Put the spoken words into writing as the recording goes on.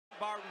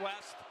far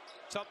west,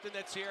 something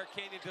that Sierra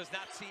Canyon does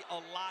not see a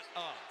lot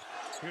of.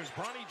 Here's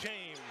Bronny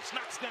James,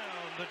 knocks down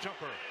the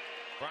jumper.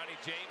 Bronny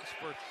James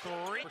for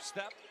 3.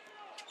 Step,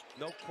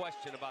 no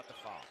question about the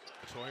foul.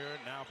 Sawyer,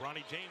 now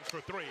Bronny James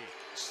for 3.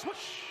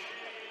 Swoosh!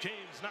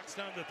 James knocks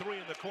down the 3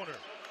 in the corner.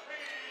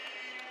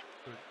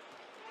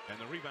 And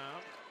the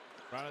rebound,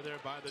 right there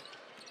by the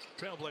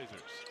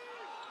Trailblazers.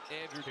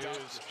 Andrew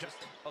Dust is just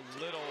a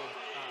little,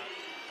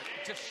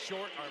 just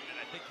short-armed, and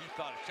I think he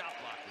thought a shot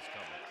block was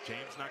coming.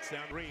 James knocks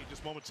down 3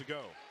 just moments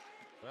ago.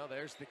 Well,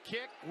 there's the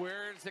kick.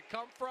 Where does it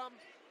come from?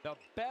 The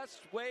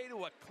best way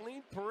to a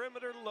clean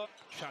perimeter look.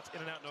 Shots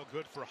in and out, no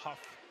good for Huff.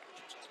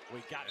 We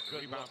got a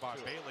good rebound by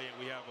Bailey, and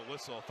we have a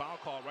whistle. Foul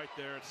call right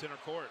there at center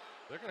court.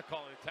 They're going to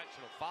call an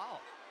intentional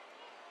foul.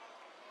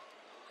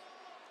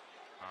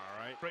 All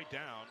right, straight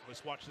down.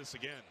 Let's watch this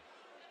again.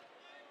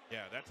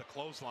 Yeah, that's a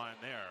clothesline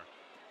there.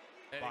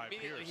 And by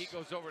immediately Pierce. he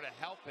goes over to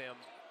help him.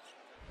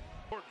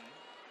 Important.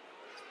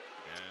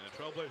 And the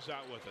Trailblazers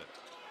out with it.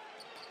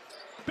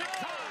 Big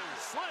time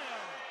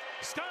slam.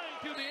 Stein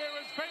through the air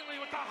is Bailey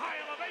with the high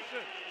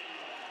elevation.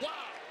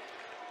 Wow.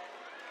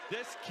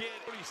 This kid.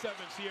 47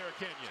 Sierra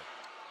Canyon.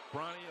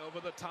 Bronny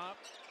over the top.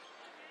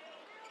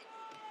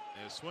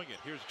 And swing it.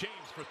 Here's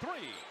James for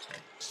 3.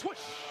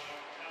 Swish.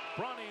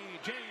 Bronny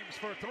James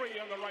for 3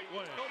 on the right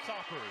wing. No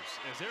toppers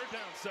as they're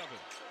down 7.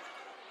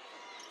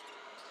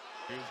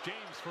 Here's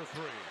James for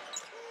 3.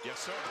 Yes,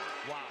 sir.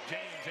 Wow.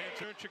 James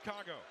answer in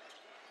Chicago.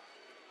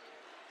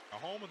 A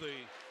home of the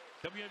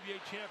WNBA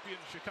champion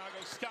Chicago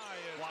Sky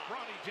is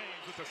Bronny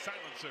James with the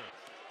silencer.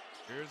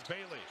 Here's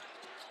Bailey.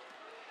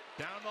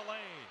 Down the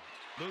lane.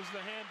 Loses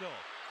the handle.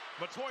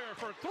 Matoyer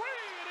for 3,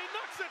 and he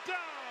knocks it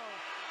down.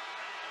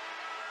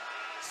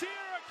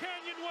 Sierra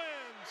Canyon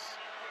wins.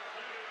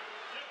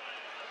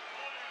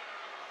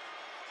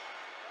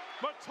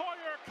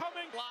 Matoyer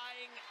coming.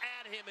 Flying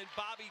at him, and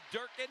Bobby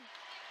Durkin.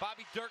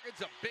 Bobby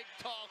Durkin's a big,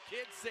 tall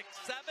kid,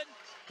 6'7".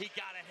 He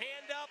got a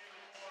hand up.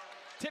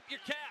 Tip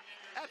your cap.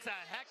 That's a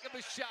heck of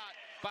a shot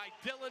by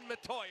Dylan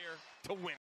Matoyer to win.